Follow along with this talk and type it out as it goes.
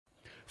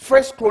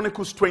First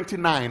Chronicles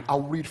 29,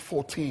 I'll read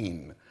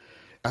 14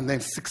 and then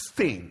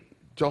 16,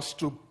 just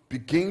to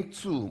begin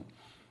to,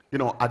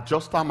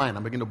 adjust our mind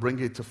and begin to bring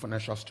it to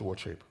financial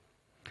stewardship.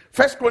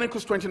 First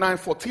Chronicles 29,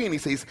 14, he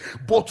says,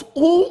 but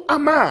who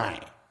am I?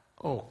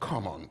 Oh,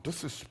 come on,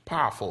 this is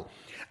powerful.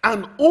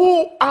 And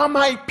who are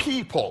my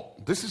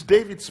people? This is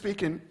David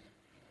speaking.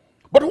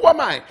 But who am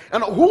I?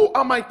 And who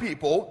are my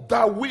people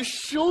that we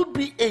should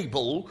be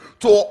able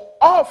to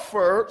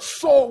offer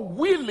so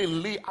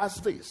willingly as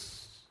this?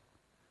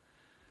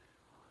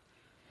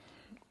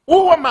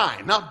 Who am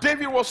I? Now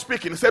David was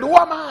speaking. He said, who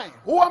am I?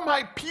 Who are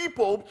my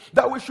people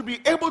that we should be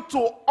able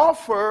to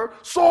offer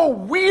so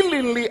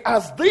willingly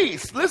as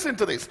this? Listen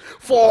to this.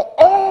 For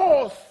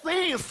all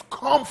things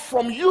come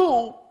from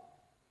you.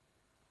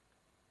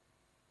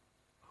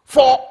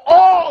 For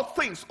all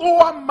things. Who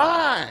am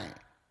I?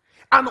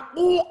 And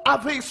who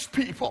are these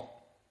people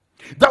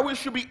that we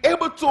should be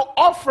able to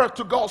offer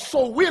to God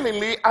so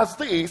willingly as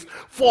this?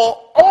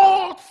 For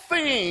all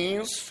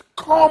things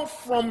come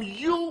from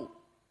you.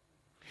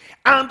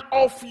 And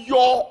of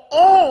your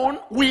own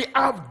we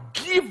have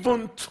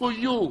given to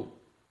you.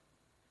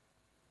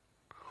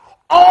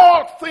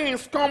 All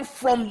things come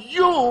from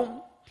you,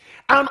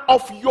 and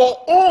of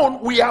your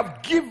own we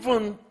have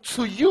given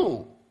to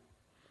you.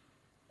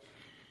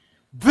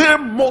 The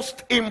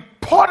most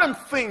important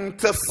thing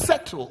to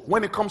settle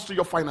when it comes to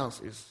your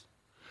finances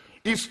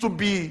is to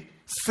be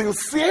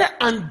sincere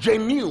and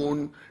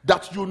genuine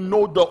that you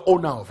know the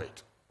owner of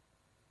it.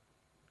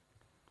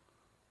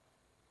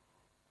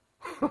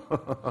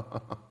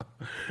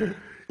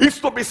 Is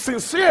to be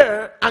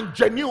sincere and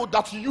genuine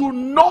that you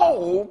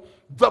know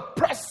the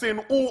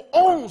person who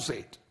owns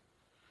it.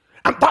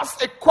 And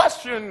that's a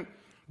question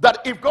that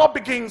if God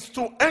begins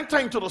to enter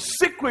into the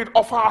secret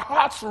of our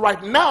hearts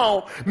right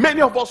now, many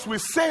of us will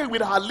say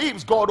with our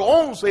lips, God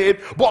owns it,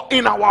 but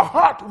in our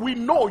heart we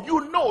know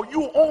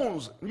you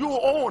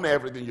own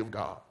everything you've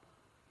got.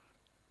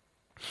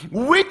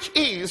 Which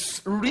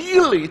is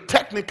really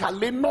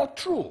technically not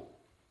true.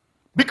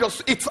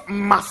 Because it's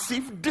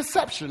massive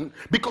deception.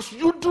 Because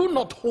you do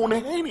not own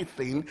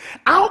anything.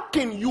 How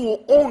can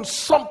you own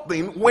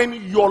something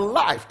when your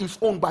life is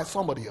owned by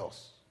somebody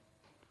else?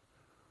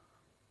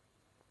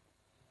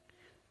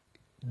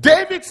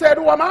 David said,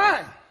 who am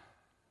I?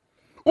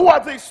 Who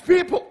are these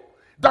people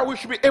that we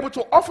should be able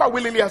to offer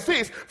willingly as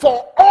this?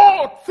 For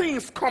all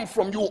things come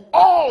from you.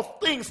 All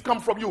things come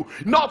from you.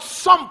 Not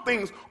some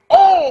things.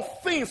 All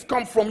things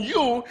come from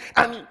you.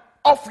 And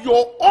of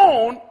your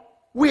own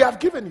we have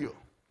given you.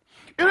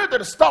 You know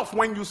that stuff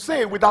when you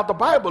say without the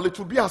Bible, it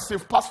will be as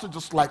if pastor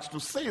just likes to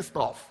say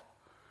stuff.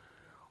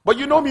 But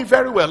you know me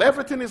very well.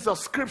 Everything is a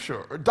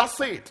scripture.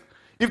 That's it.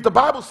 If the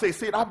Bible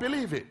says it, I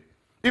believe it.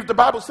 If the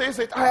Bible says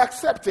it, I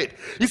accept it.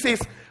 He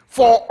says,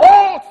 for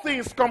all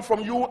things come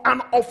from you,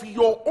 and of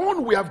your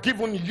own we have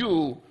given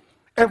you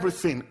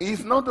everything.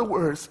 In other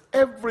words,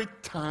 every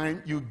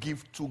time you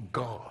give to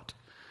God,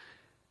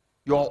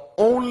 you're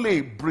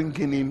only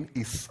bringing in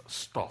his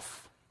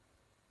stuff.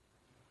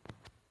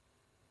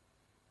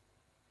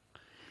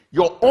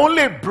 You're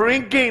only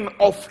bringing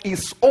of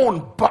his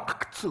own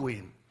back to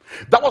him.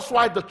 That was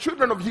why the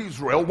children of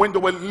Israel, when they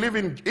were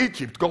living in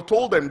Egypt, God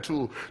told them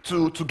to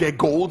get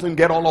gold and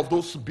get all of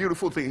those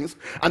beautiful things.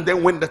 And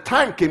then when the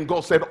time came,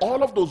 God said,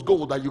 all of those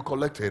gold that you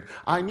collected,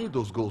 I need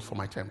those gold for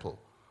my temple.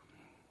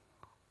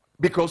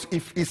 Because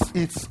if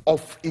it's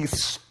of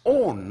his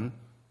own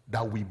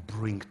that we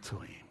bring to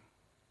him.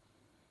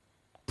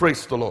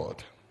 Praise the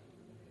Lord.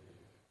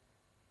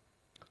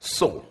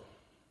 So,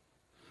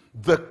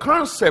 the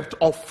concept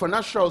of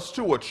financial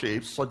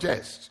stewardship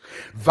suggests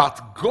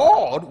that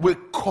God will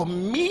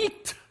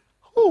commit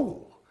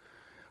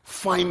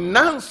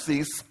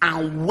finances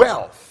and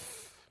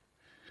wealth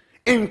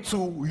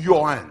into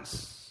your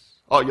hands.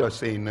 Oh, you're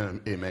saying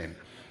amen.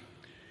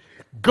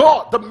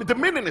 God, the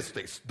meaning is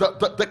this,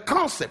 the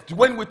concept,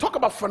 when we talk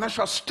about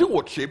financial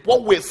stewardship,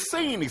 what we're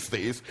saying is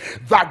this,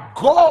 that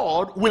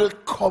God will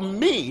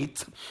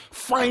commit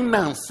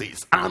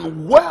finances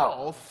and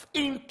wealth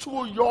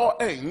into your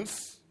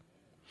hands.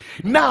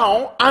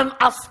 Now, and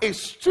as a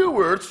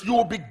steward, you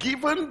will be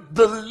given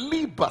the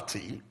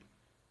liberty,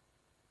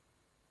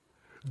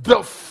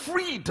 the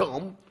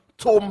freedom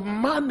to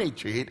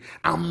manage it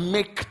and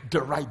make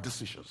the right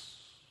decisions.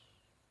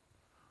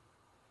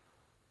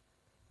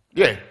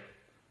 Yeah.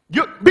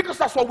 Because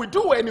that's what we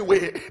do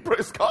anyway.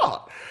 Praise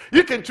God.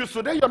 You can choose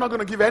today, you're not going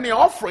to give any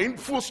offering,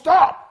 full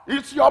stop.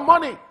 It's your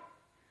money.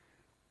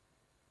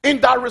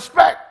 In that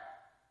respect,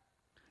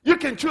 you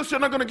can choose you're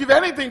not going to give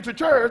anything to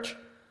church.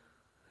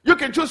 You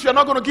can choose you're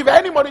not going to give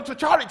any money to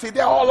charity.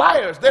 They're all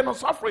liars. They're not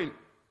suffering.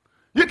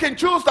 You can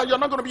choose that you're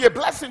not going to be a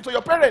blessing to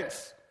your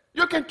parents.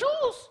 You can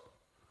choose.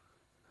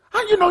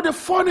 And you know the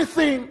funny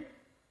thing,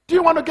 do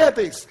you want to get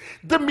this?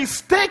 The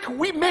mistake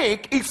we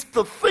make is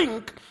to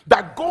think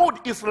that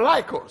God is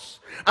like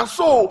us. And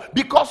so,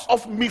 because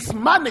of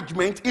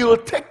mismanagement, He will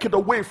take it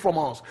away from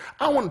us.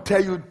 I want to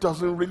tell you, it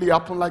doesn't really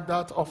happen like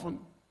that often.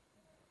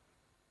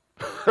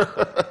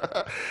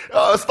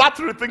 Start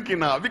rethinking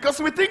now, because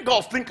we think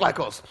God thinks like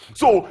us.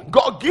 So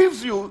God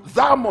gives you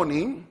that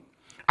money,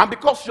 and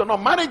because you're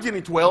not managing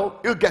it well,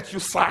 He'll get you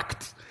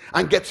sacked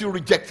and get you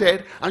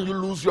rejected, and you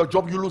lose your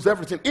job, you lose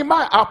everything. It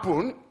might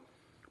happen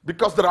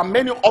because there are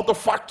many other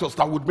factors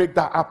that would make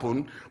that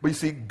happen. But you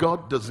see,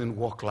 God doesn't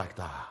work like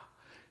that.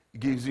 He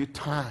gives you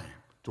time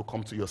to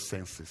come to your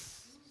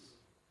senses.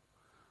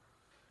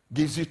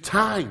 Gives you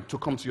time to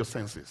come to your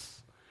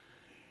senses.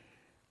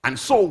 And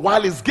so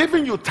while He's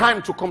giving you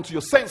time to come to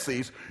your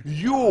senses,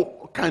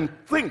 you can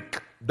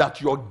think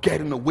that you're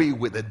getting away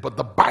with it. But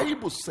the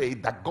Bible says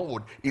that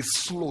God is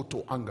slow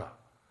to anger.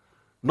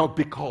 Not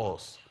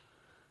because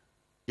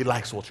He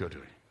likes what you're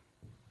doing.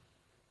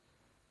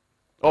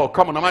 Oh,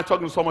 come on, am I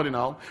talking to somebody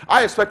now?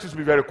 I expect you to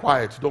be very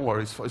quiet. Don't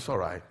worry, it's all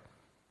right.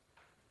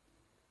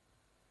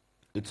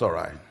 It's all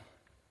right.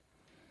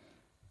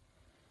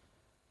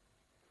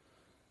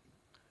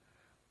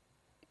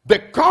 The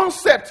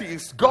concept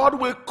is God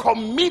will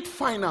commit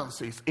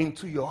finances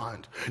into your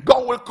hand.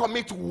 God will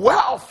commit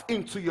wealth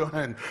into your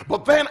hand.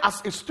 But then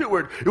as a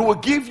steward, He will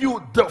give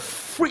you the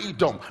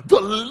freedom,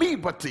 the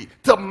liberty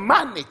to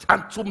manage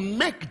and to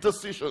make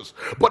decisions.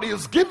 But He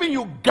is giving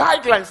you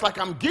guidelines like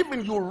I'm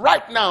giving you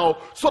right now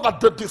so that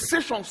the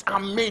decisions are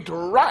made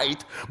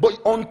right. But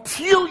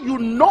until you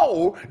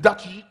know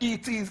that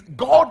it is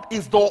God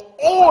is the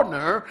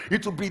owner,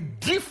 it will be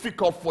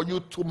difficult for you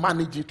to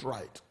manage it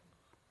right.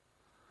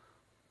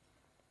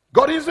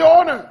 God is the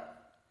owner.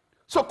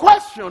 So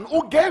question,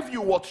 who gave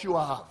you what you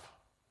have?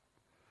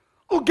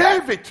 Who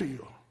gave it to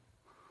you?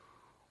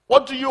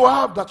 What do you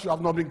have that you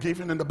have not been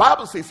given? And the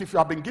Bible says if you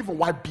have been given,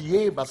 why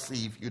behave as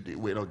if you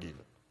were not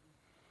given?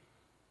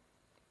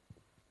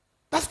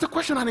 That's the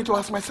question I need to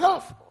ask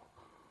myself.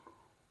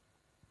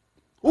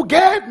 Who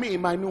gave me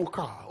my new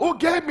car? Who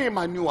gave me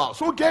my new house?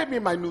 Who gave me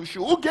my new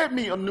shoe? Who gave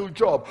me a new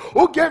job?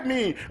 Who gave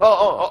me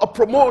a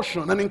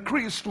promotion, an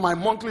increase to my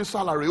monthly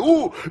salary?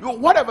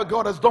 Whatever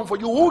God has done for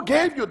you, who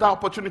gave you the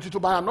opportunity to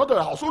buy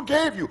another house? Who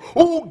gave you?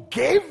 Who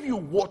gave you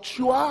what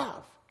you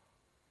have?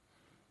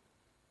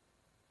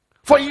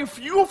 For if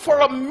you for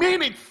a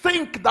minute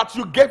think that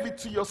you gave it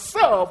to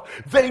yourself,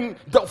 then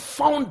the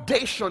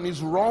foundation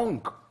is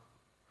wrong.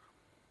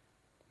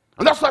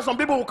 And that's why some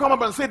people will come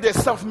up and say they're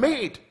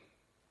self-made.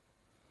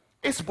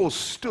 It's both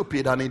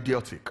stupid and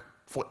idiotic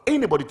for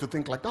anybody to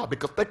think like that,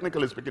 because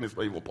technically speaking, it's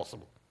not even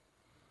possible.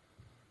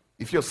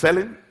 If you're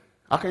selling,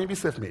 how can you be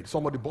self-made?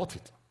 Somebody bought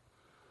it.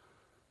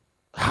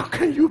 How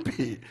can you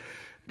be?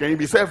 Can you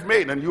be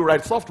self-made and you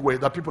write software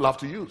that people have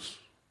to use?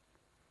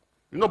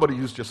 If nobody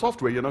used your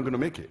software, you're not going to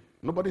make it.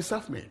 Nobody's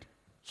self-made.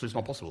 So it's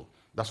not possible.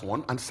 That's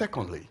one. And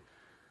secondly,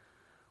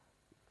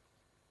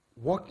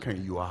 what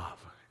can you have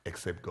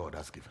except God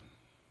has given?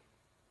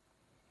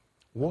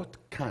 What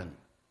can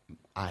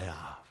I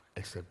have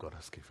except God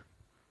has given?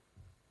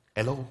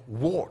 Hello?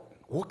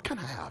 What can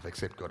I have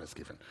except God has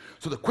given?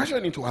 So the question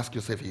you need to ask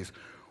yourself is,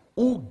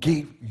 who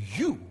gave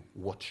you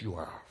what you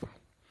have?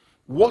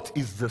 What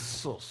is the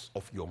source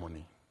of your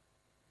money?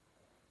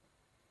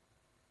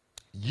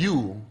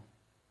 You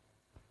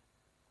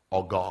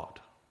or God?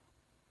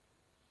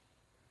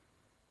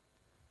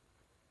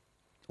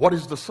 What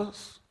is the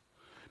source?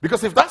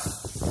 Because if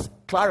that's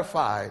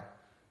clarified,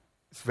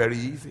 it's very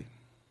easy.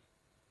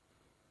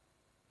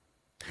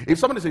 If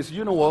somebody says,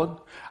 you know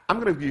what, I'm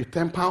going to give you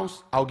 10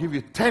 pounds, I'll give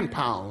you 10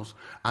 pounds,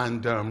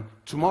 and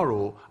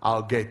tomorrow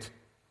I'll get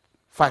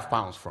 5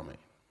 pounds from it.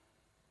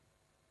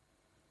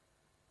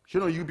 You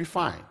know, you'll be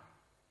fine.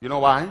 You know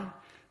why?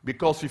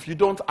 Because if you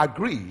don't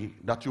agree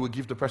that you will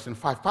give the person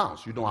 5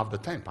 pounds, you don't have the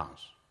 10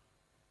 pounds.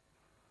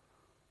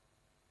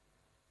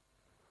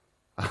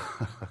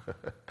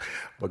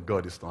 But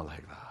God is not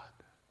like that.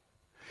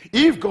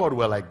 If God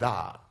were like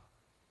that,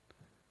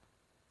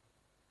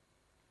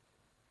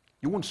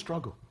 you won't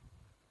struggle.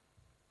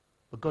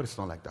 But God is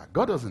not like that.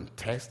 God doesn't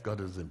test, God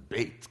doesn't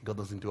bait, God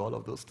doesn't do all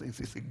of those things.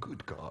 He's a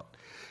good God.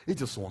 He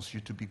just wants you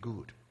to be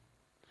good.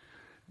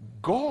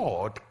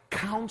 God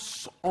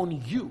counts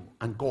on you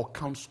and God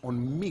counts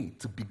on me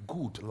to be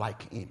good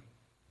like Him.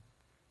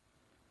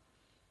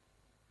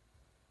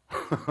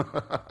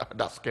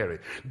 That's scary.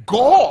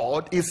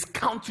 God is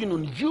counting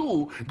on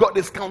you. God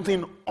is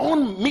counting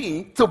on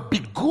me to be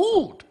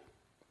good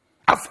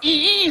as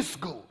He is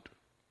good.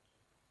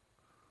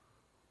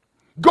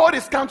 God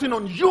is counting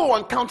on you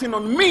and counting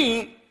on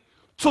me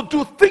to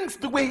do things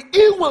the way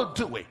He will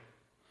do it.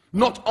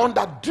 Not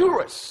under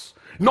duress,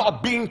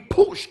 not being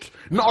pushed,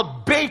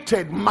 not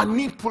baited,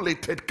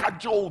 manipulated,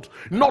 cajoled,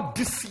 not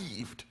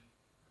deceived.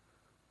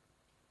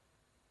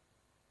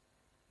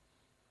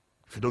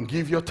 If you don't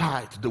give your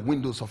tithe, the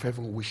windows of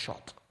heaven will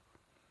shut.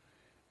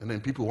 And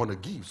then people want to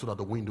give so that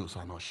the windows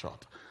are not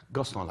shut.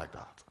 God's not like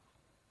that.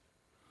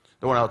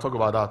 Don't worry, I'll talk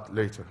about that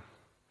later.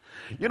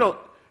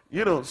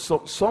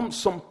 So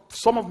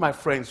some of my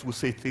friends will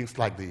say things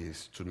like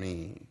this to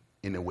me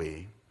in a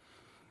way.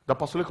 That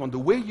Pastor Lekon, the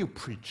way you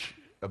preach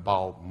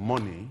about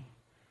money,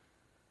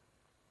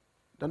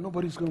 that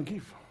nobody's going to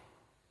give.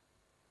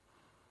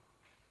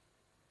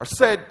 I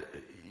said,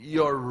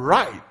 you're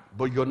right,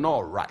 but you're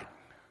not right.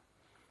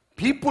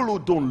 People who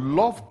don't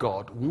love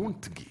God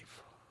won't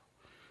give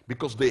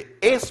because they're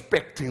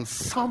expecting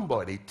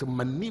somebody to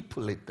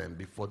manipulate them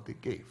before they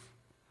give.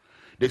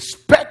 They're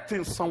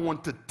expecting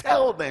someone to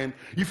tell them,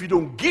 if you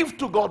don't give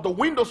to God, the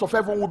windows of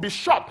heaven will be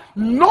shut.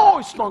 No,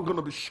 it's not going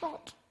to be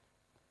shut.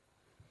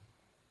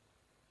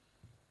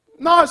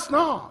 No, it's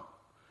not.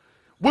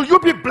 Will you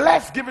be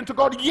blessed giving to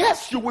God?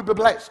 Yes, you will be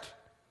blessed.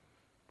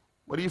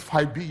 But if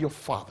I be your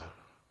father,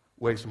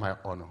 where is my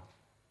honor?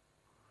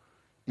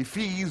 If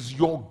he is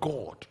your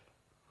God,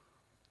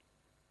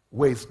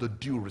 where is the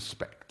due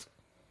respect?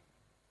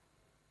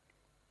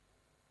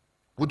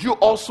 Would you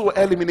also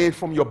eliminate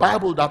from your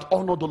Bible that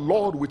honor the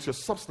Lord with your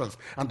substance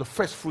and the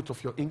first fruit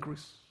of your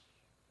increase?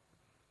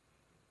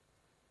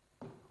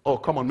 Oh,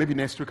 come on, maybe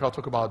next week I'll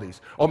talk about this.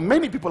 Or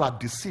many people are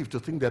deceived to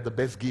think they're the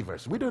best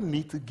givers. We don't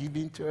need to give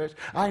in church.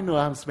 I know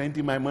I'm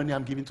spending my money,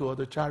 I'm giving to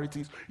other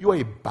charities. You are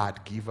a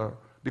bad giver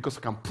because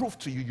I can prove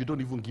to you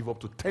don't even give up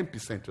to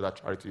 10% to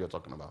that charity you're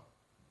talking about.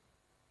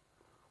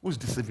 Who's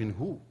deceiving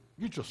who?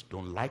 You just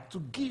don't like to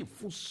give,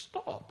 full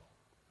stop.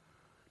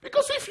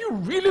 Because if you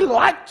really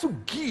like to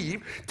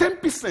give,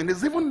 10%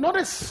 is even not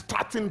a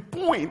starting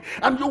point,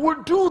 and you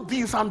will do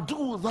this and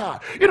do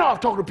that. You know,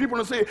 I've talked to people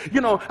and say,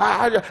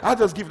 I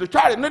just give to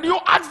charity. And then you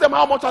ask them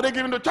how much are they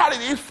giving to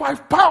charity. It's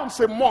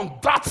 £5 a month,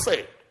 that's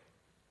it.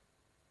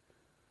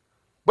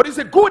 But it's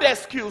a good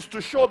excuse to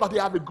show that they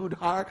have a good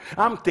heart.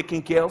 I'm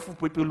taking care of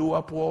people who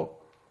are poor.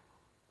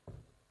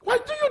 Why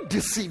do you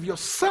deceive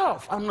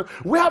yourself? And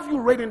where have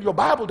you read in your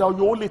Bible that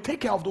you only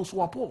take care of those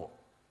who are poor?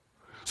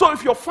 So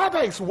if your father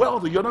is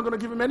wealthy, you're not going to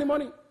give him any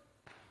money.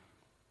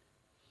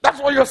 That's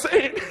what you're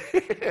saying.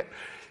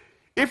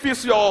 If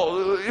it's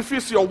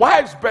your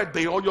wife's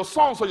birthday or your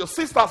son's or your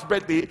sister's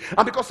birthday,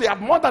 and because they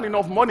have more than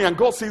enough money and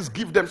God says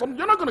give them something,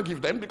 you're not going to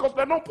give them because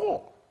they're not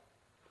poor.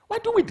 Why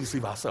do we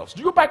deceive ourselves?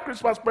 Do you buy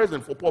Christmas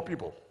presents for poor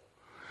people?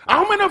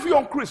 How many of you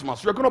on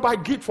Christmas you're going to buy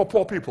gift for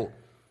poor people?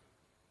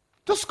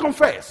 Just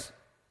confess.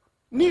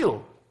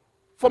 Kneel.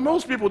 For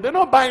most people, they're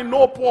not buying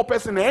no poor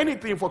person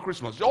anything for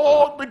Christmas.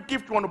 All the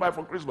gift you want to buy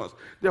for Christmas,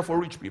 they're for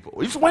rich people.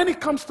 It's when it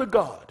comes to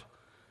God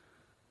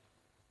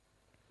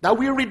that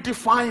we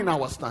redefine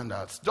our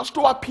standards just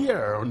to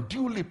appear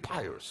unduly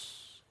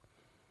pious.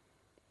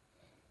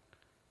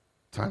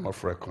 Time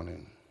of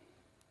reckoning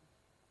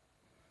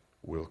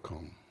will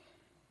come.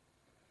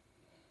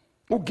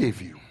 Who gave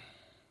you?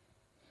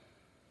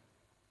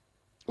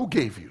 Who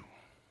gave you?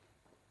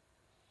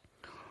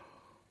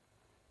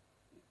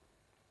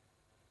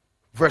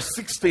 Verse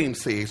 16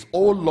 says,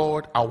 O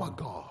Lord our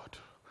God,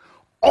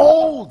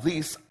 all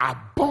this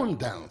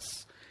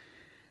abundance,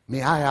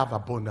 may I have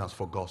abundance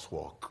for God's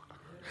work.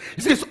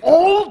 It says,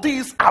 all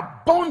this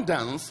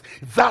abundance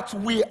that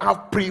we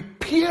have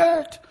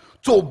prepared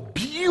to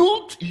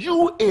build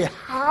you a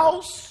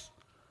house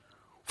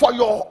for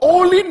your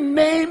holy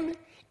name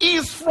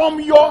is from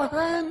your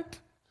hand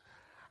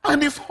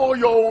and is all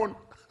your own.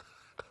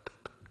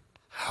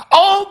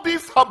 All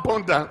this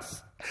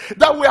abundance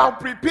that we are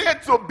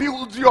prepared to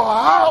build your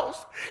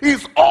house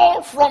is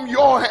all from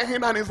your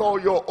hand and is all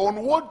your own.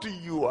 What do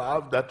you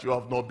have that you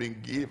have not been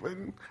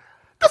given?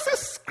 This is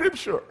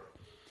scripture.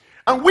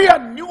 And we are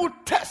New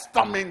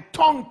Testament,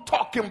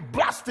 tongue-talking,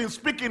 blasting,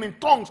 speaking in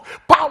tongues,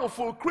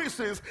 powerful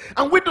Christians,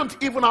 and we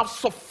don't even have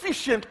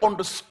sufficient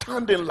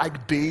understanding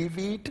like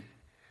David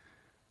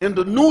in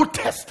the New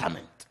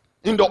Testament,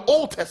 in the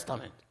Old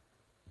Testament.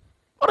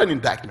 What an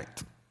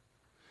indictment.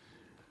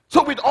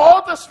 So with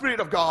all the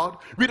Spirit of God,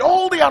 with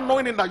all the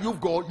anointing that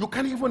you've got, you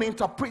can even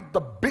interpret the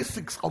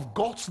basics of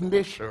God's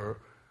nature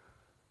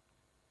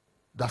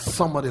that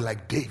somebody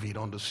like David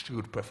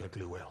understood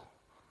perfectly well.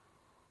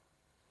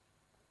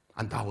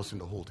 And that was in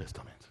the Old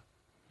Testament.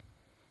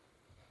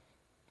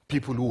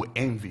 People who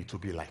envy to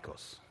be like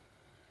us.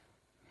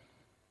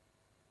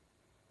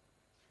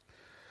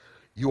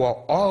 You are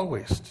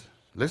always,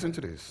 listen to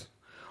this,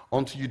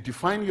 until you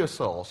define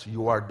yourselves,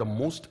 you are the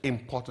most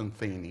important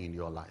thing in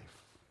your life.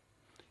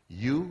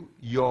 You,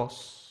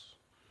 yours,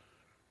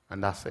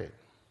 and that's it.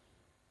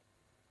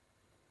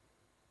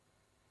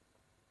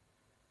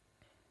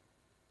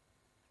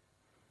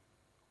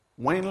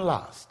 When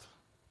last,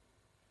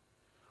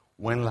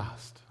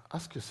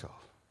 ask yourself,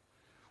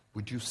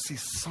 would you see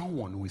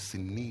someone who is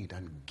in need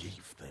and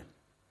give them?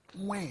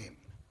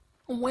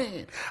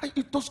 When?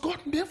 Does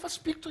God never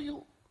speak to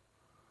you?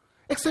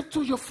 Except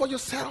for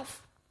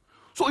yourself.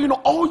 So,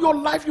 all your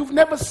life you've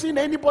never seen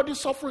anybody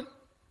suffering.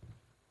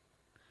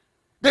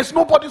 There's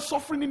nobody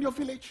suffering in your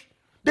village.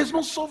 There's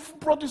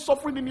nobody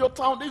suffering in your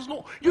town.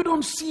 You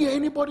don't see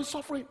anybody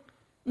suffering.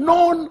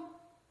 None.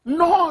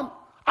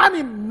 I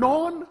mean,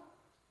 none.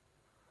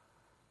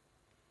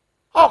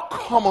 Oh,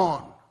 come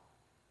on.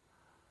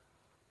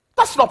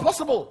 That's not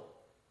possible.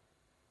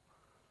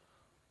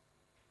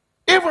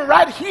 Even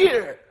right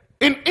here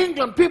in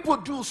England, people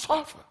do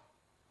suffer.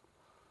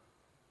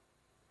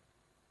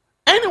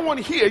 Anyone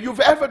here, you've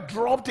ever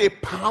dropped a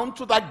pound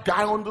to that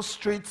guy on the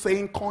street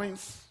saying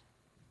coins?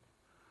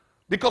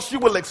 Because you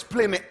will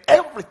explain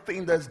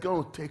everything that's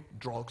going to take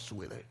drugs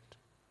with it.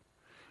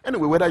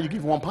 Anyway, whether you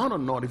give £1 or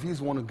not, if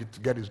he's wanting to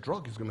get his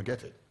drug, he's going to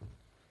get it.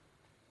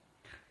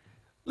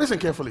 Listen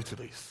carefully to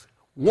this.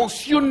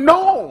 Once you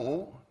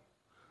know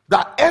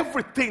that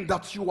everything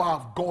that you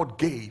have, God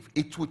gave,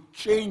 it will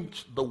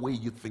change the way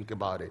you think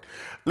about it.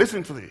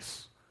 Listen to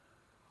this.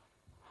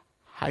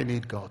 I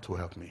need God to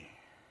help me.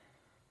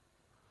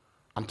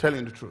 I'm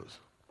telling you the truth.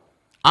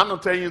 I'm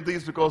not telling you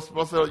this because,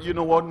 you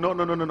know what? No.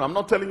 I'm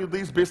not telling you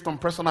this based on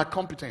personal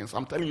competence.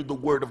 I'm telling you the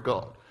word of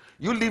God.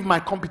 You leave my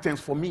competence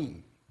for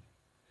me.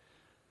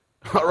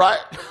 All right?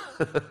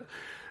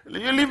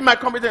 You leave my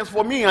competence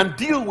for me and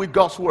deal with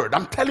God's word.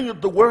 I'm telling you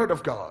the word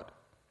of God.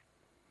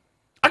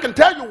 I can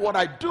tell you what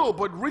I do,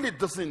 but really it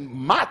doesn't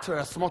matter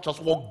as much as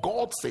what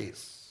God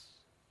says.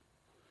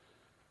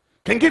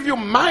 Can give you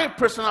my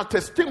personal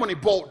testimony,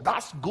 but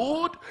that's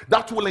good.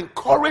 That will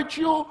encourage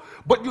you.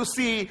 But you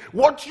see,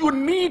 what you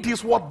need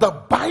is what the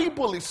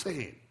Bible is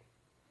saying.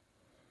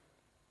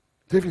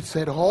 David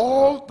said,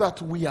 all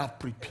that we have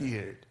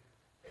prepared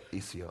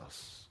is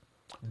yours.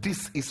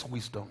 This is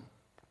wisdom.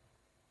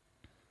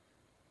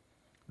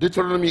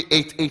 Deuteronomy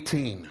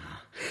 8:18.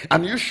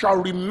 And you shall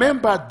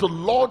remember the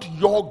Lord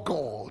your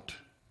God,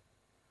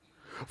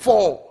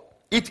 for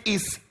it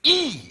is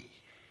He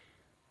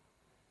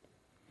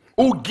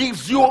who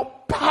gives you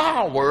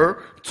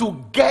power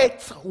to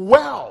get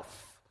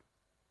wealth.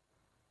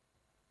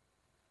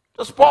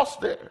 Just pause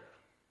there.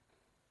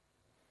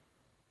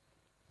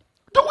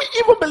 Do we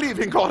even believe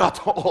in God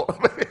at all?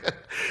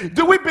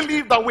 Do we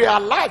believe that we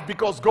are alive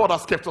because God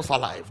has kept us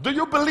alive? Do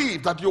you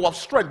believe that you have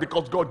strength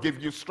because God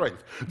gave you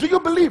strength? Do you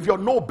believe you're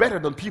no better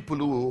than people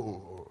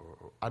who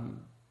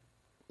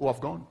have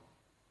gone?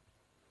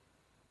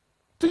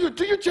 Do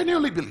you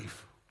genuinely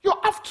believe? You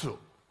have to.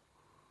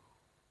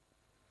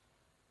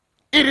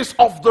 It is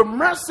of the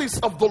mercies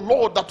of the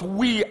Lord that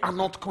we are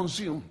not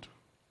consumed.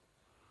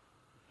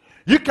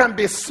 You can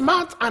be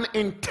smart and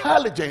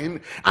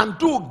intelligent and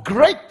do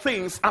great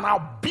things and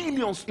have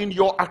billions in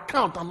your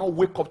account and not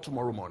wake up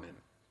tomorrow morning.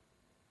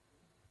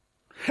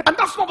 And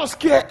that's not to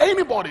scare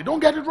anybody. Don't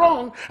get it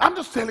wrong. I'm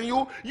just telling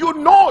you, you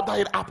know that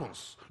it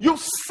happens. You've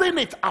seen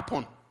it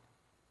happen.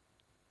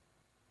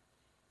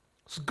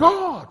 It's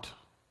God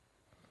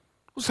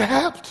who's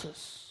helped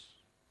us.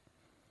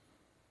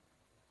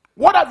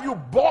 What have you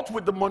bought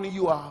with the money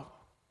you have?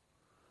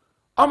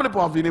 How many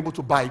people have been able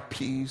to buy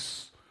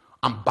peace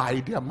and buy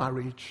their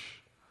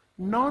marriage?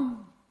 None.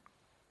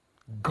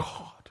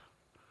 God.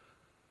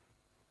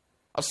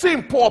 I've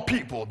seen poor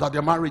people that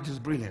their marriage is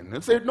brilliant. They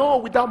say, no,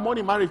 without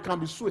money, marriage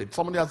can't be sweet.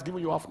 Somebody has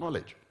given you half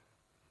knowledge.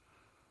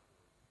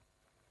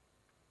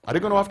 Are they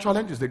going to have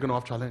challenges? They're going to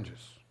have challenges.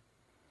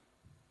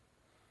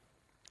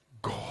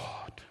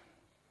 God.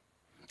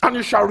 And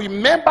you shall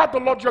remember the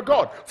Lord your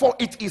God, for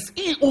it is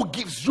He who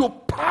gives you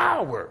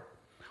power,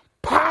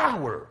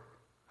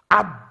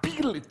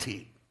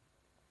 ability.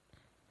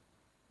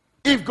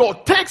 If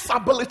God takes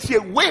ability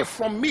away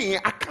from me,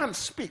 I can't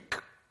speak.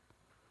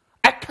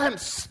 I can't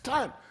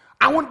stand.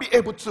 I won't be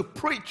able to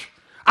preach.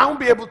 I won't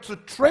be able to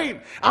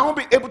train. I won't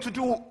be able to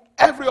do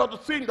every other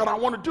thing that I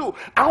want to do.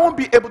 I won't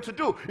be able to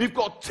do. If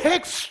God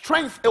takes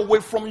strength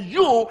away from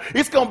you,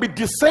 it's going to be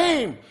the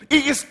same.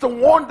 He is the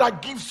one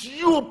that gives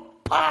you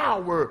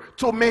power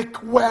to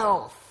make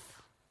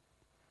wealth.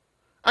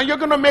 And you're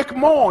going to make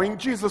more in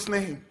Jesus'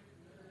 name.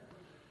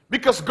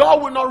 Because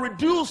God will not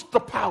reduce the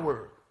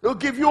power. He'll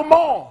give you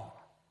more.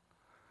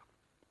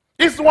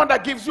 He's the one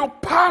that gives you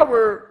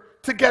power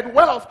to get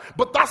wealth,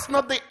 but that's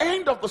not the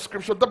end of the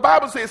scripture. The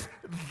Bible says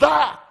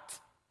that.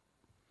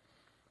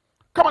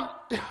 Come on.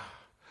 You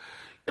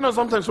know,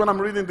 sometimes when I'm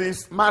reading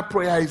this, my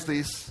prayer is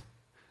this,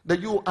 that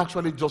you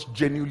actually just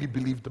genuinely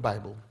believe the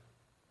Bible.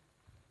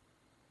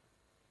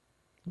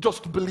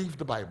 Just believe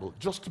the Bible.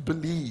 Just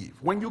believe.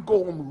 When you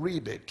go home,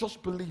 read it.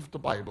 Just believe the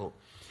Bible.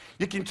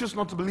 You can choose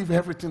not to believe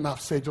everything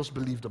I've said. Just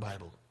believe the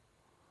Bible.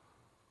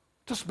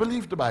 Just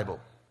believe the Bible.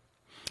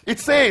 It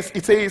says,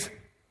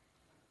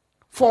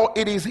 for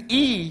it is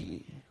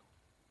He,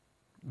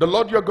 the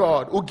Lord your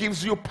God, who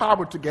gives you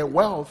power to get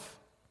wealth,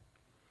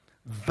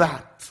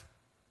 that,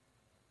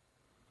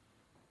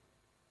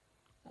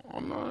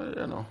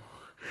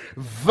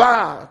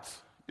 that,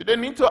 you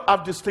don't need to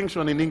have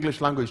distinction in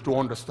English language to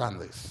understand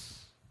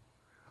this,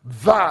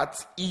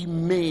 that He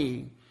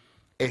may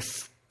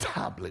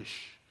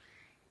establish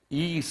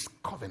His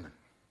covenant.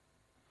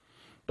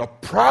 The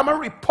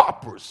primary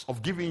purpose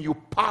of giving you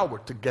power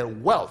to get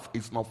wealth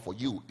is not for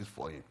you, it's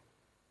for Him.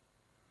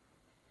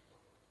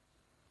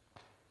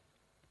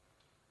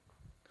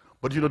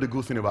 But you know the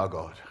good thing about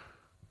God?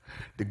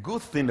 The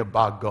good thing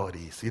about God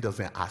is He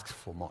doesn't ask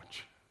for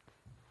much.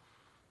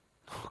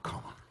 Oh,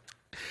 come on.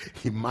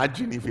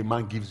 Imagine if a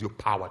man gives you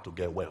power to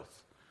get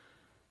wealth.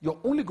 You're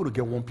only going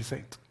to get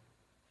 1%.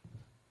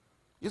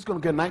 He's going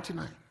to get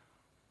 99%.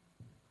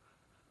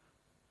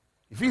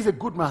 If he's a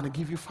good man, he'll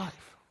give you 5%.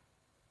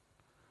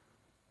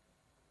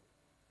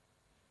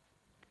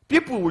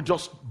 People will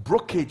just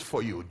brokerage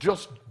for you,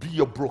 just be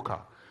your broker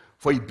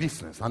for a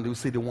business, and they'll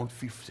say they want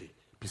 50%.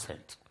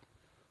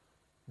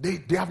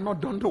 They have not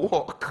done the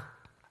work.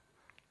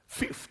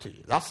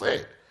 50, that's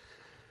it.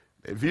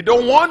 If you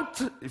don't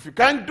want, if you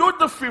can't do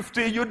the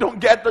 50, you don't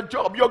get the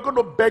job. You're going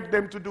to beg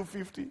them to do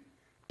 50%.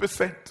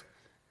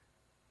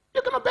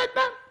 You're going to beg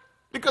them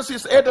because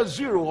it's either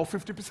 0 or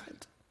 50%.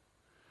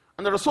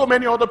 And there are so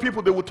many other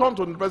people they will turn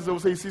to, and the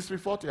president will say,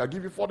 60-40, I'll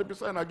give you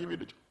 40%, I'll give you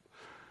the job.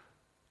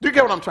 Do you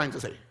get what I'm trying to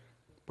say?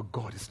 But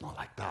God is not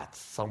like that.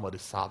 Somebody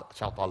shout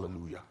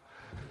hallelujah.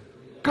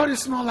 God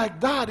is not like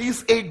that.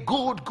 He's a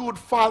good, good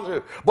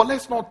father. But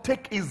let's not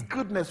take his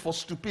goodness for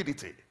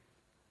stupidity.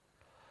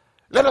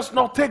 Let us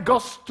not take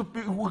God's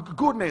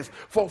goodness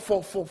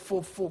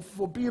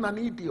for being an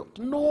idiot.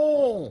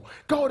 No.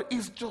 God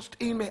is just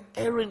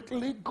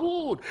inherently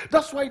good.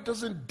 That's why he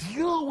doesn't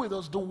deal with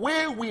us the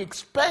way we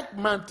expect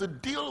man to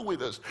deal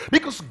with us.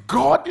 Because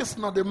God is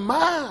not a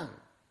man.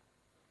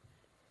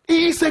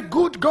 He is a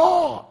good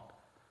God.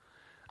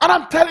 And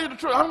I'm telling you the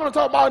truth. I'm going to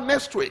talk about it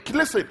next week.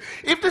 Listen,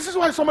 if this is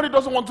why somebody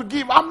doesn't want to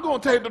give, I'm going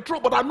to tell you the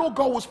truth. But I know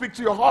God will speak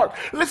to your heart.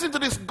 Listen to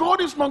this. God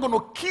is not going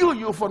to kill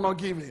you for not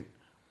giving.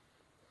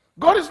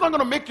 God is not going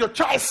to make your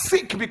child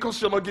sick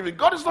because you're not giving.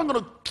 God is not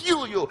going to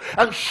kill you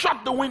and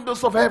shut the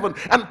windows of heaven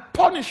and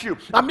punish you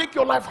and make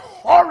your life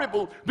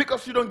horrible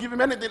because you don't give him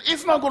anything.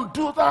 He's not going to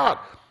do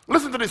that.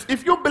 Listen to this.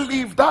 If you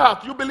believe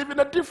that, you believe in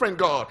a different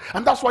God.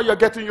 And that's why you're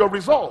getting your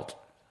result.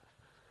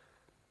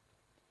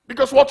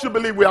 Because what you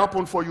believe will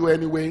happen for you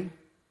anyway.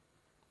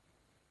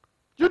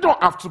 You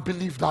don't have to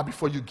believe that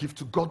before you give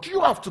to God.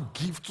 You have to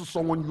give to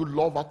someone you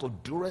love out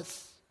of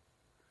duress,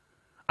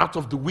 out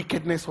of the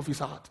wickedness of his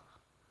heart.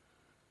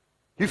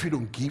 If you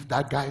don't give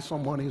that guy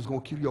some money, he's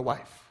going to kill your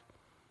wife.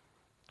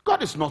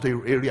 God is not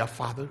an area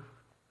father.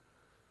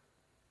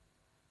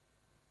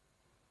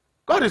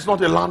 God is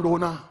not a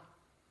landowner.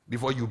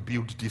 Before you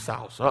build this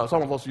house,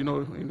 some of us, you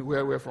know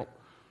where we're from.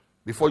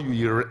 Before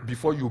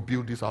you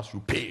build this house,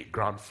 you pay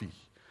grand fee.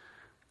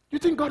 You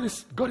think God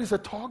is a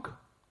thug?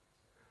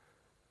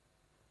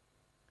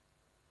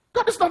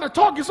 God is not a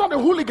thug. He's not a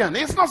hooligan.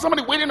 It's not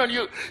somebody waiting on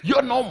you.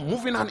 You're not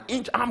moving an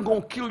inch. I'm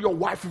going to kill your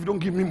wife if you don't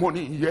give me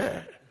money.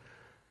 Yeah.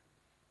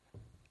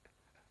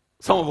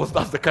 Some of us,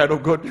 that's the kind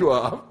of God you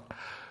are.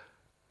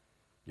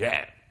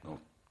 Yeah. No,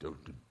 to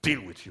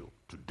deal with you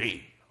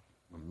today.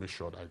 And make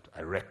sure that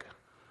I wreck.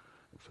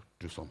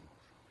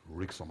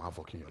 Wreak some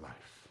havoc in your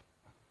life.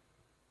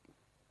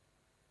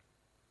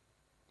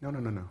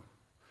 No.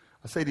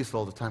 I say this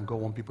all the time. God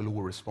wants people who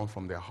will respond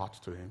from their hearts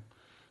to him.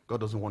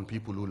 God doesn't want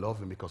people who love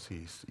him because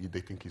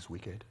they think he's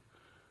wicked.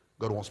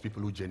 God wants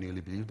people who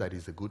genuinely believe that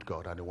he's a good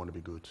God and they want to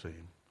be good to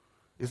him.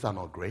 Is that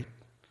not great?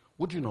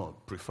 Would you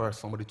not prefer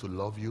somebody to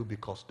love you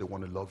because they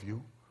want to love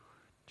you?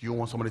 Do you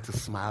want somebody to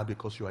smile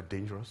because you are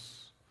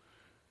dangerous?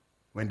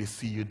 When they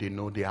see you, they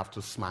know they have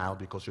to smile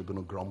because you're going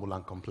to grumble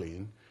and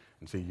complain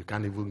and say you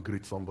can't even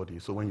greet somebody.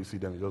 So when you see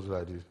them, you just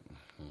like this.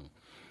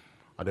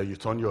 And then you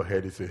turn your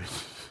head and say,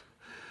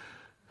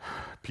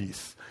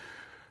 peace.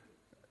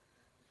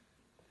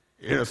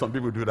 You know, some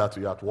people do that to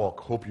you at work.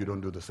 Hope you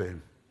don't do the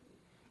same.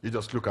 You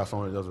just look at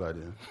someone just like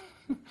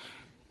this.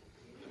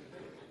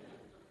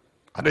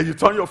 And then you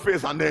turn your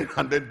face and then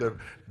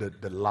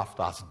the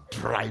laughter has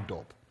dried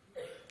up.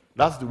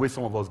 That's the way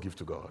some of us give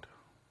to God.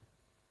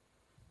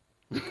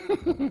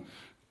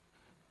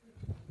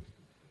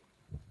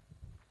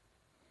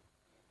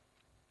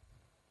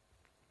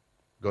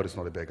 God is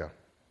not a beggar.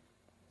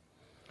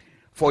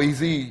 For is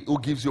he who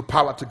gives you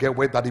power to get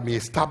wealth that he may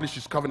establish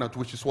his covenant,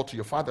 which is what to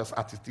your fathers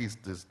as it is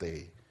this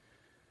day.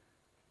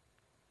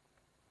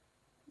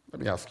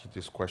 Let me ask you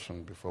this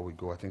question before we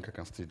go. I think I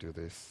can still do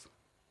this.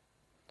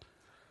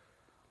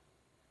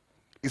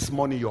 Is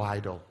money your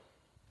idol?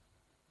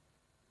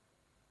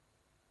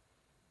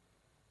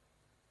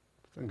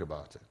 Think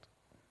about it.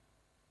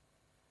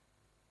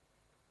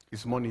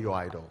 Is money your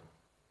idol?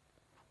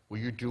 Will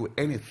you do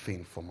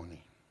anything for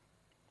money?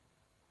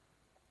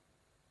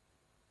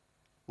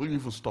 Will you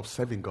even stop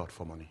serving God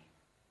for money?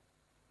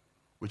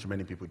 Which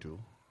many people do.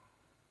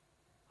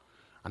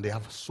 And they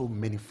have so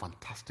many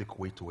fantastic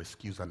ways to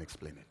excuse and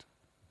explain it.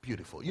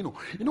 Beautiful. You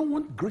know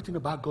one great thing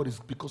about God is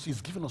because he's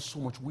given us so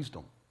much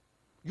wisdom.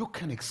 You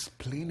can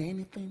explain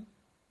anything.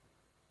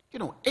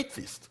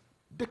 Atheists,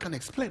 they can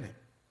explain it.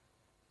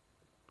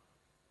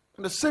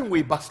 In the same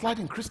way,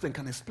 backsliding Christian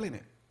can explain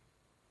it.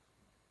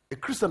 A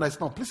Christian that is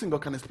not pleasing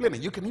God can explain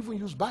it. You can even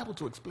use Bible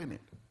to explain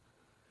it.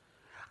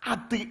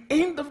 At the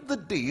end of the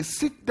day,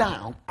 sit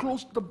down,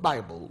 close the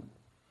Bible,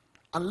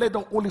 and let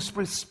the Holy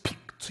Spirit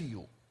speak to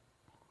you.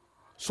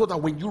 So that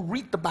when you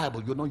read the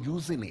Bible, you're not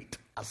using it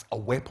as a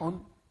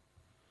weapon,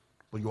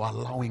 but you're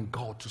allowing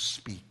God to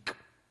speak.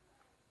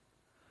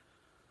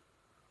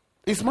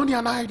 Is money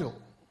an idol?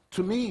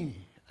 To me,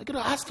 I got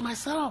to ask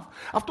myself.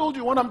 I've told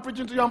you when I'm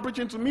preaching to you, I'm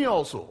preaching to me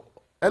also.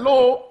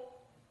 Hello?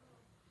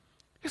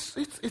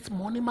 It's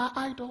money my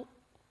idol?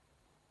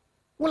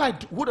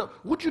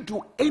 Would you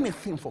do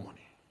anything for money?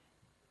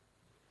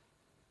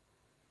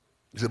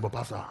 You say, but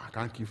Pastor, I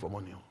can't kill for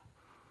money.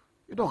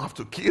 You don't have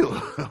to kill,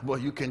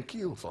 but you can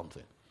kill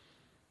something.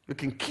 You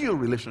can kill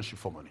relationship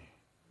for money.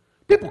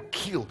 People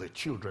kill their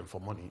children for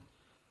money.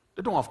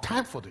 They don't have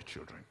time for their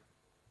children.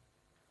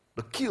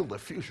 They kill their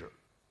future.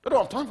 They don't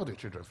have time for their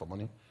children for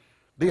money.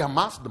 They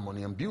amass the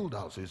money and build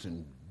houses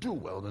and do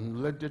well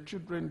and let their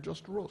children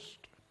just roast.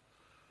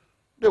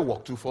 They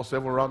work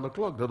 24/7 around the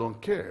clock. They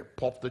don't care.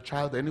 Pop the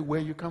child anywhere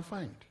you can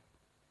find.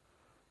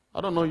 I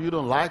don't know, you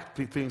don't like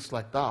things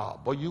like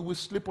that, but you will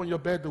sleep on your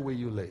bed the way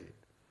you lay.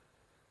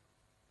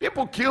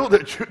 People kill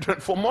their children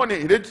for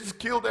money. They just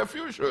kill their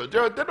future.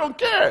 They don't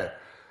care.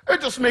 They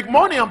just make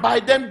money and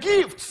buy them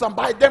gifts and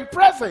buy them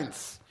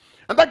presents.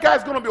 And that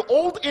guy's going to be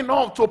old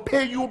enough to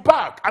pay you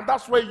back. And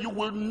that's where you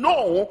will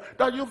know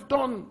that you've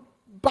done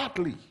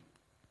badly.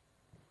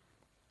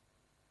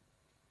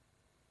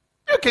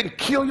 You can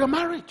kill your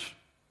marriage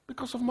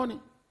because of money.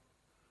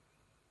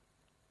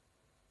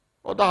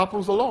 Well, that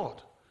happens a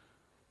lot.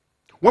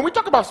 When we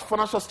talk about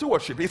financial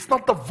stewardship, it's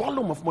not the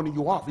volume of money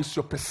you have, it's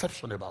your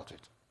perception about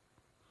it.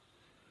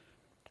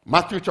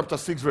 Matthew chapter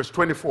 6, verse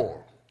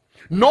 24.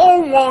 No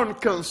one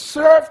can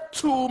serve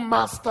two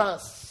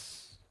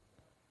masters.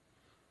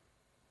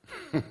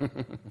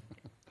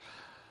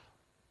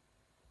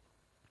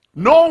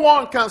 No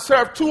one can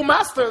serve two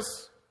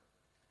masters.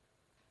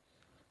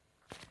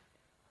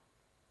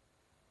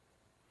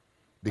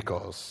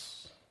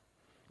 Because,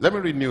 let me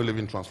read New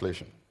Living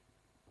Translation.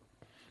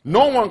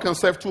 No one can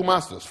serve two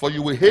masters, for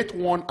you will hate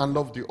one and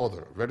love the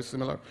other. Very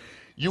similar.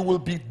 You will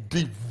be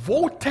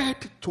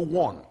devoted to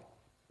one.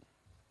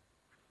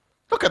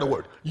 Look at the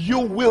word. You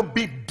will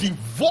be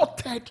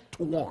devoted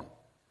to one.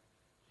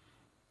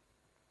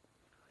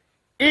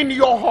 In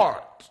your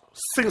heart,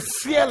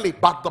 sincerely,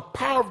 by the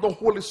power of the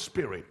Holy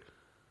Spirit,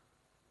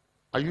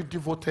 are you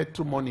devoted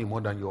to money more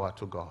than you are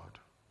to God?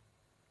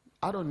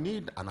 I don't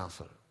need an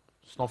answer.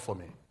 It's not for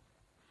me.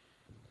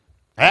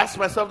 I ask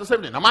myself the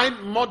same thing. Am I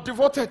more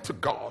devoted to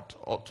God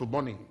or to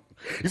money?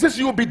 He says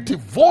you'll be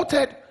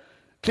devoted.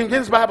 King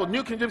James Bible,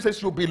 New King James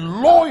says you'll be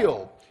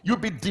loyal. You'll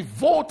be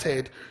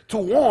devoted to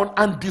one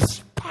and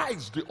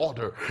despise the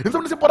other. And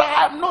somebody say, but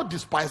I am not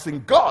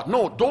despising God.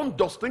 No, don't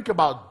just think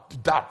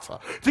about that.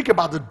 Think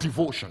about the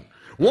devotion.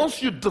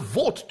 Once you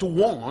devote to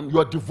one, you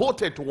are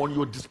devoted to one,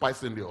 you are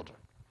despising the other.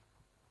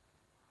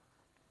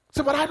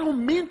 Say, but I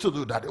don't mean to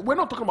do that. We're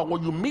not talking about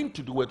what you mean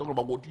to do. We're talking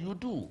about what you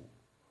do.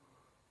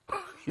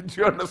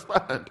 Do you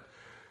understand?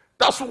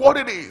 That's what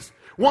it is.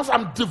 Once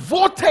I'm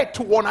devoted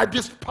to one, I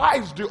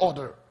despise the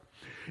other.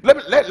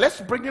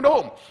 Let's bring it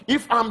home.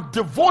 If I'm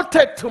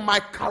devoted to my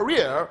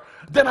career,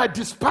 then I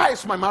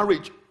despise my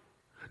marriage.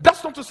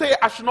 That's not to say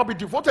I should not be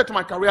devoted to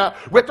my career.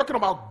 We're talking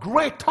about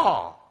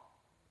greater.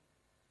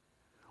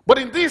 But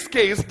in this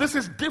case, this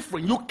is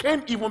different. You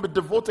can't even be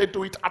devoted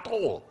to it at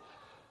all.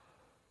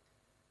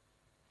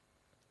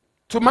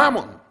 To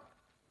mammon.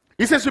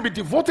 He says to be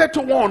devoted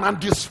to one and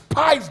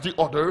despise the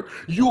other.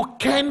 You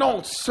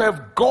cannot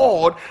serve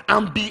God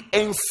and be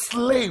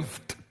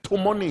enslaved to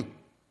money.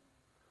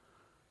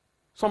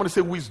 Somebody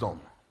say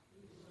wisdom.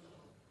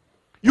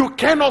 You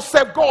cannot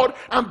serve God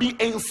and be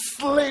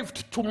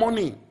enslaved to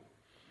money.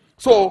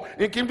 So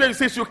in King James it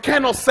says you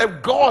cannot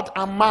serve God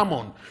and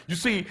mammon. You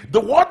see, the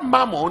word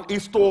mammon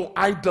is to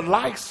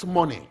idolize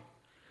money.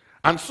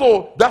 And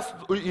so that's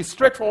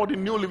straightforward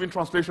in New Living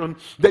Translation,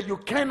 that you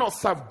cannot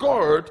serve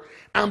God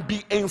and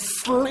be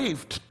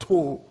enslaved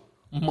to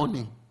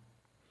money.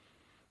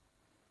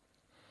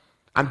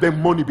 And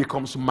then money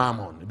becomes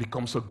mammon. It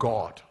becomes a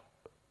god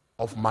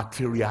of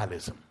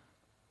materialism.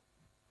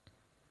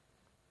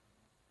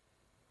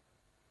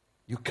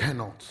 You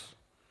cannot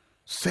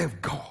serve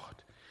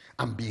God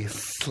and be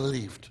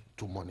enslaved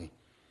to money.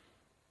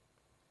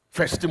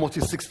 1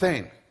 Timothy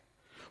 6:10.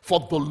 For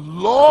the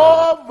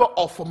love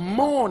of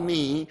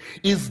money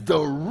is the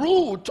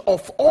root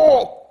of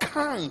all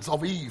kinds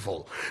of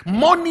evil.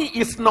 Money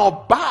is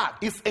not bad.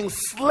 It's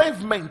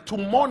enslavement to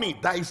money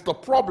that is the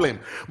problem.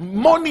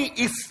 Money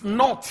is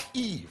not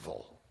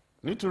evil.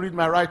 I need to read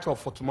my write-up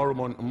for tomorrow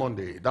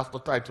Monday. That's the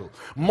title.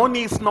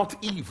 Money is not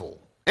evil.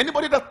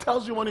 Anybody that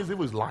tells you money is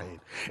evil is lying.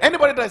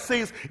 Anybody that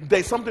says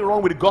there's something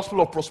wrong with the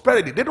gospel of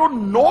prosperity, they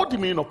don't know the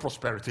meaning of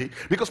prosperity,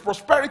 because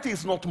prosperity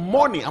is not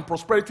money and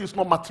prosperity is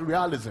not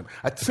materialism.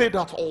 I say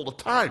that all the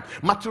time.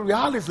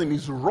 Materialism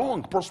is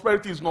wrong.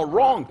 Prosperity is not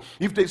wrong.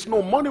 If there's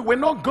no money, we're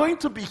not going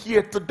to be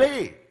here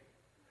today.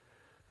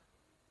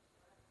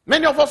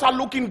 Many of us are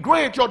looking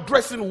great. You're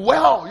dressing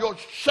well. Your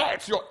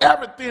shirts, your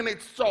everything,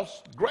 it's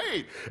just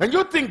great. And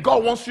you think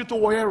God wants you to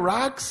wear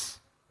rags?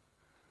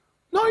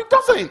 No, He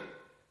doesn't.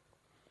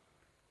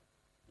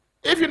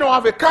 If you don't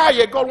have a car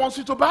yet, God wants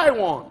you to buy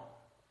one.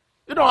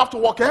 You don't have to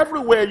walk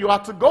everywhere you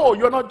have to go.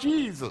 You're not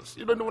Jesus.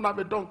 You don't even have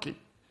a donkey.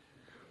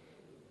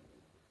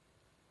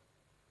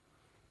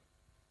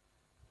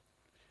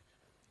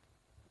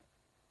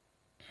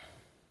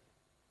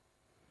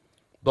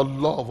 The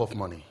love of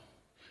money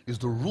is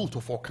the root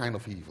of all kind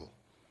of evil.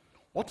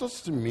 What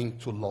does it mean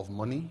to love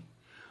money?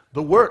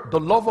 The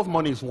love of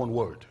money is one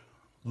word.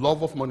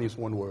 Love of money is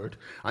one word,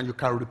 and you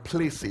can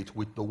replace it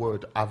with the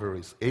word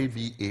avarice,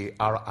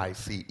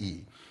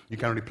 A-V-A-R-I-C-E. You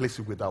can replace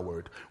it with that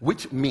word,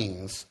 which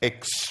means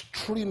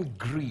extreme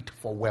greed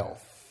for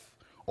wealth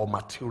or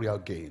material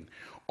gain,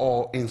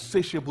 or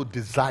insatiable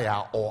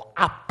desire or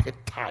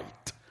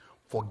appetite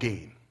for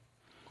gain.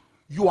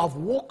 You have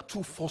worked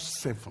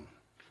 24/7.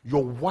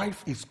 Your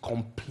wife is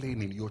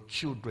complaining. Your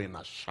children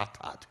are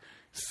shattered.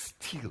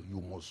 Still,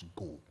 you must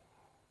go.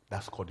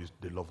 That's called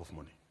the love of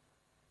money.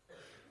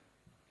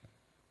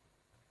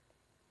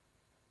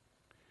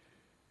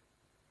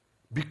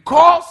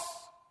 Because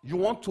you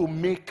want to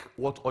make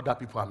what other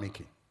people are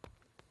making.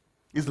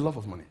 It's the love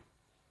of money.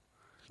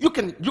 You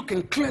can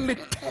clearly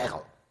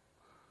tell.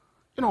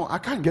 I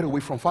can't get away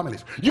from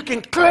families. You can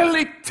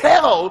clearly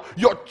tell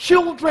your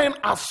children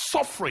are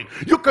suffering.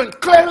 You can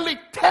clearly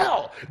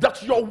tell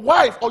that your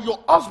wife or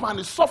your husband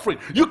is suffering.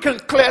 You can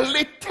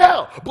clearly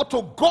tell. But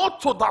to go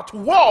to that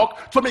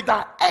work to make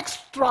that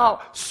extra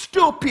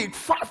stupid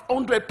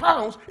 500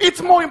 pounds,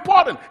 it's more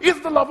important. It's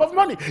the love of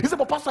money. He said,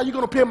 but Pastor, you're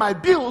going to pay my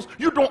bills.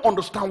 You don't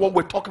understand what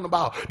we're talking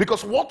about.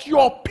 Because what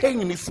you're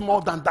paying is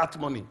more than that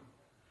money.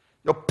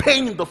 You're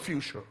paying the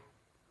future.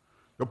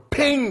 You're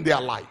paying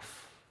their life.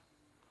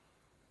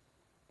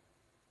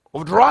 I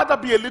would rather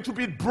be a little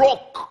bit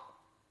broke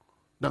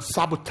than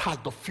sabotage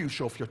the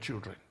future of your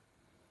children.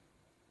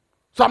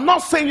 So I'm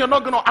not saying you're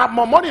not going to have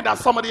more money than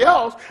somebody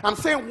else. I'm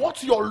saying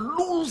what you're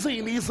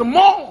losing is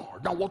more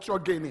than what you're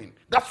gaining.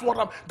 That's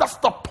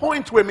the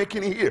point we're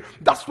making here.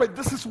 That's why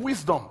this is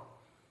wisdom.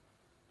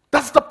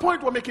 That's the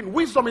point we're making.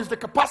 Wisdom is the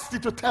capacity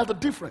to tell the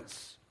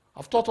difference.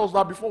 I've taught us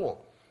that before.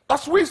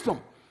 That's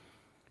wisdom.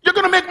 You're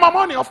going to make more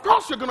money. Of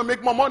course you're going to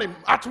make more money.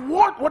 At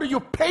what? What are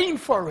you paying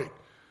for it?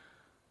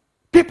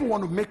 People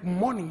want to make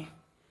money,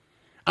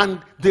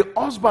 and the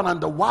husband and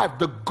the wife,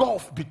 the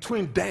gulf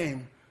between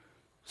them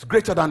is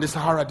greater than the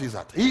Sahara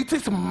Desert. It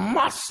is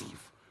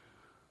massive.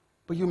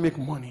 But you make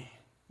money,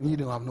 and you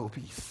don't have no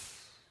peace.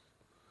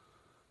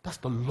 That's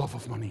the love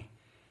of money.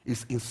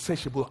 It's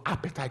insatiable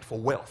appetite for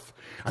wealth.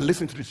 And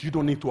listen to this, you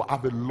don't need to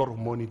have a lot of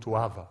money to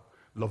have a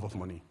love of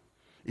money.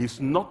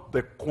 It's not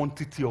the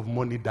quantity of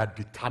money that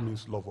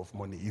determines love of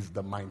money, it's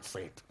the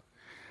mindset.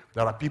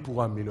 There are people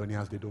who are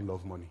millionaires, they don't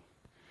love money.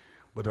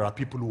 But there are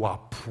people who are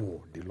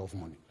poor, they love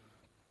money.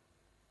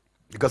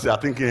 Because they are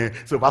thinking,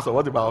 so Pastor,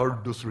 what about all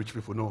those rich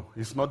people? No,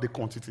 it's not the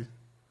quantity.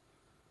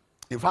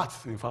 In fact,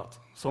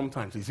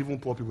 sometimes it's even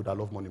poor people that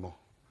love money more.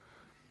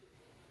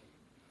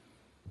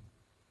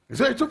 You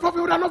say, it's poor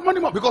people that love money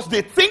more because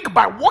they think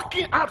by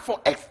working hard for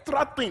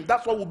extra things,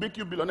 that's what will make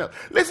you billionaire.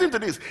 Listen to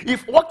this.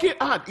 If working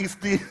hard is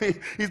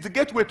the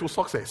gateway to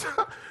success,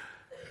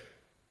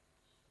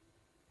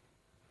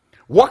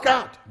 work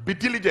hard, be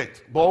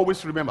diligent, but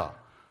always remember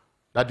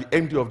that the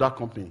MD of that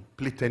company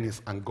play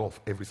tennis and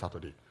golf every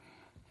Saturday.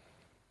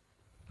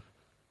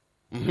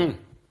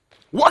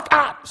 Work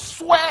hard,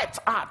 sweat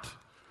hard.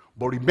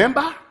 But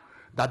remember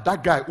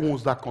that guy who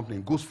owns that company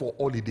goes for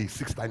holiday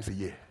 6 times a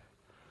year.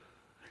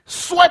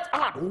 Sweat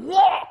hard,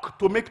 work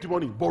to make the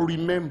money. But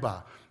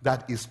remember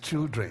that his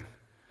children,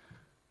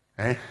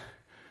 they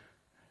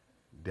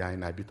are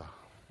in Ibiza.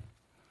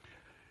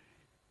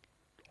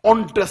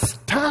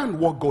 Understand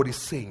what God is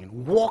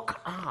saying.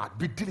 Work hard.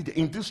 Be diligent.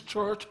 In this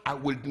church, I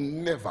will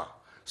never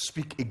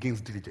speak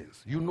against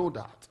diligence. You know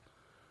that.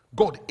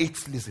 God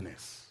hates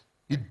laziness.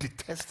 He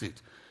detests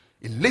it.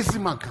 A lazy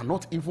man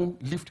cannot even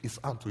lift his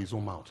hand to his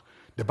own mouth.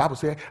 The Bible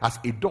says, as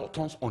a dog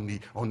turns on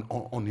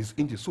his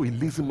hinges, so a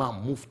lazy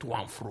man moves to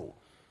and fro.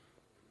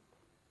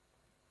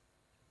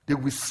 They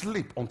will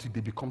sleep until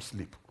they become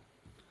sleep.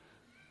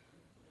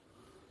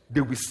 They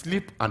will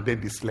sleep and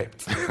then they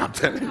slept. I'm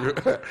telling you.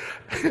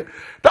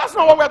 That's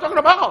not what we're talking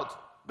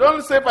about.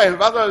 Don't say,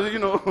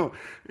 Pastor,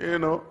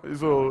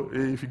 so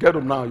if you get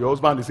them now, your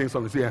husband is saying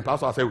something, say,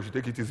 Pastor, I said we should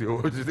take it easy.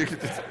 We should take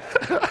it easy.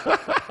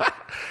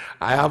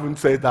 I haven't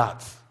said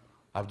that.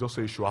 I've just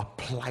said you should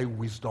apply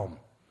wisdom.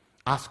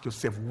 Ask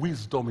yourself,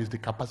 wisdom is the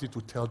capacity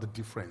to tell the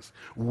difference.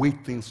 Weigh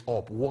things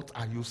up. What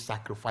are you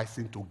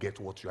sacrificing to get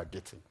what you are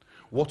getting?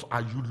 What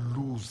are you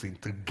losing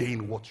to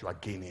gain what you are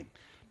gaining?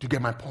 Do you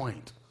get my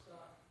point?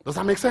 Does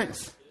that make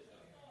sense?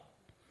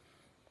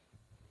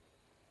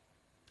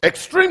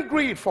 Extreme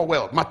greed for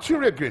wealth,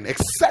 material gain,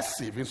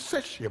 excessive,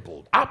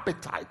 insatiable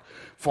appetite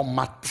for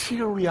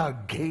material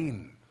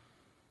gain.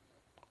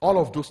 All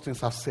of those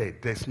things I've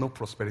said, there's no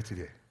prosperity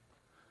there.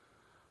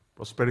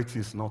 Prosperity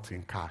is not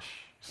in cash.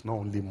 It's not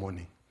only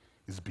money.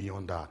 It's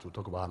beyond that. We'll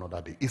talk about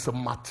another day. It's a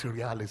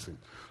materialism.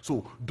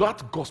 So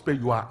that gospel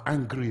you are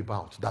angry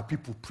about, that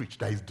people preach,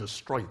 that is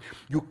destroying.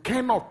 You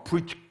cannot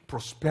preach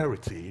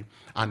prosperity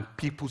and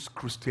people's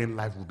Christian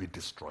life will be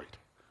destroyed.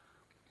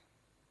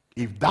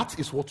 If that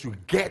is what you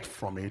get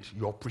from it,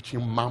 you're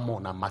preaching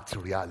mammon and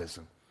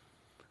materialism.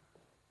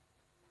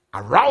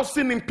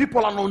 Arousing in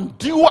people an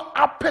undue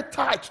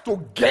appetite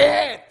to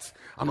get,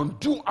 an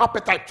undue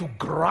appetite to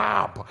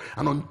grab,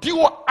 an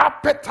undue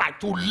appetite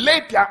to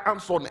lay their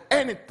hands on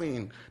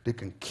anything. They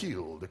can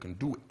kill, they can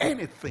do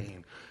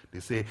anything.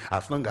 They say,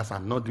 as long as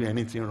I'm not doing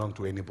anything wrong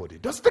to anybody.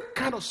 That's the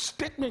kind of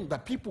statement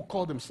that people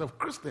call themselves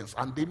Christians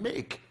and they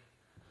make.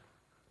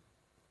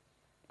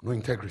 No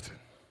integrity.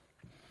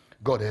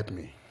 God help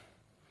me.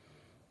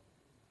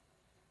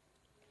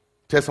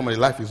 Tell somebody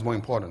life is more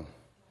important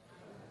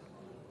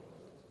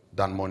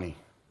than money.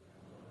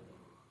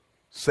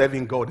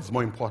 Serving God is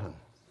more important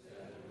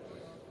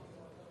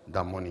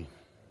than money.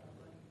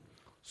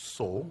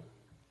 So,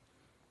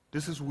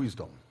 This is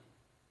wisdom.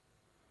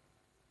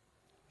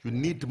 You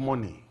need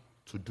money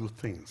to do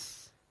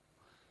things.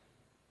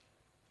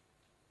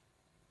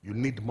 You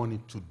need money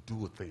to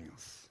do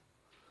things.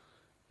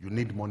 You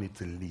need money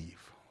to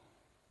live.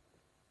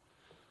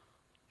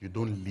 You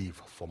don't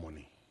live for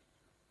money.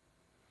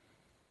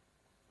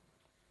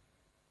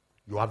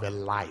 You have a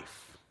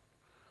life,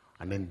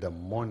 and then the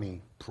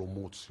money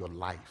promotes your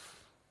life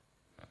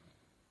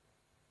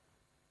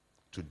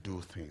to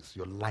do things.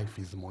 Your life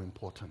is more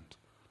important.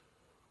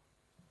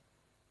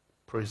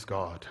 Praise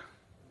God.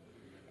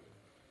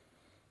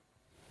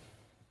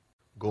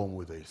 Go on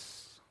with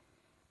this.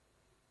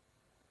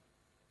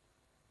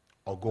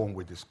 Or go on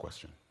with this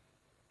question.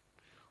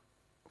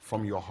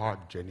 From your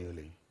heart,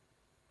 genuinely,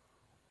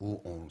 who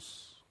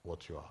owns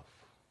what you have?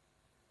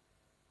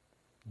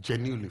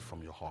 Genuinely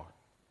from your heart.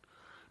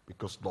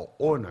 Because the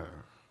owner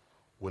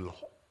will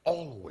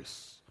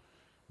always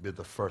be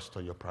the first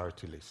on your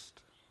priority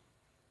list.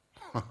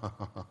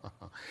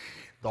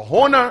 The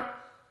owner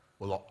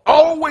will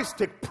always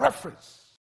take preference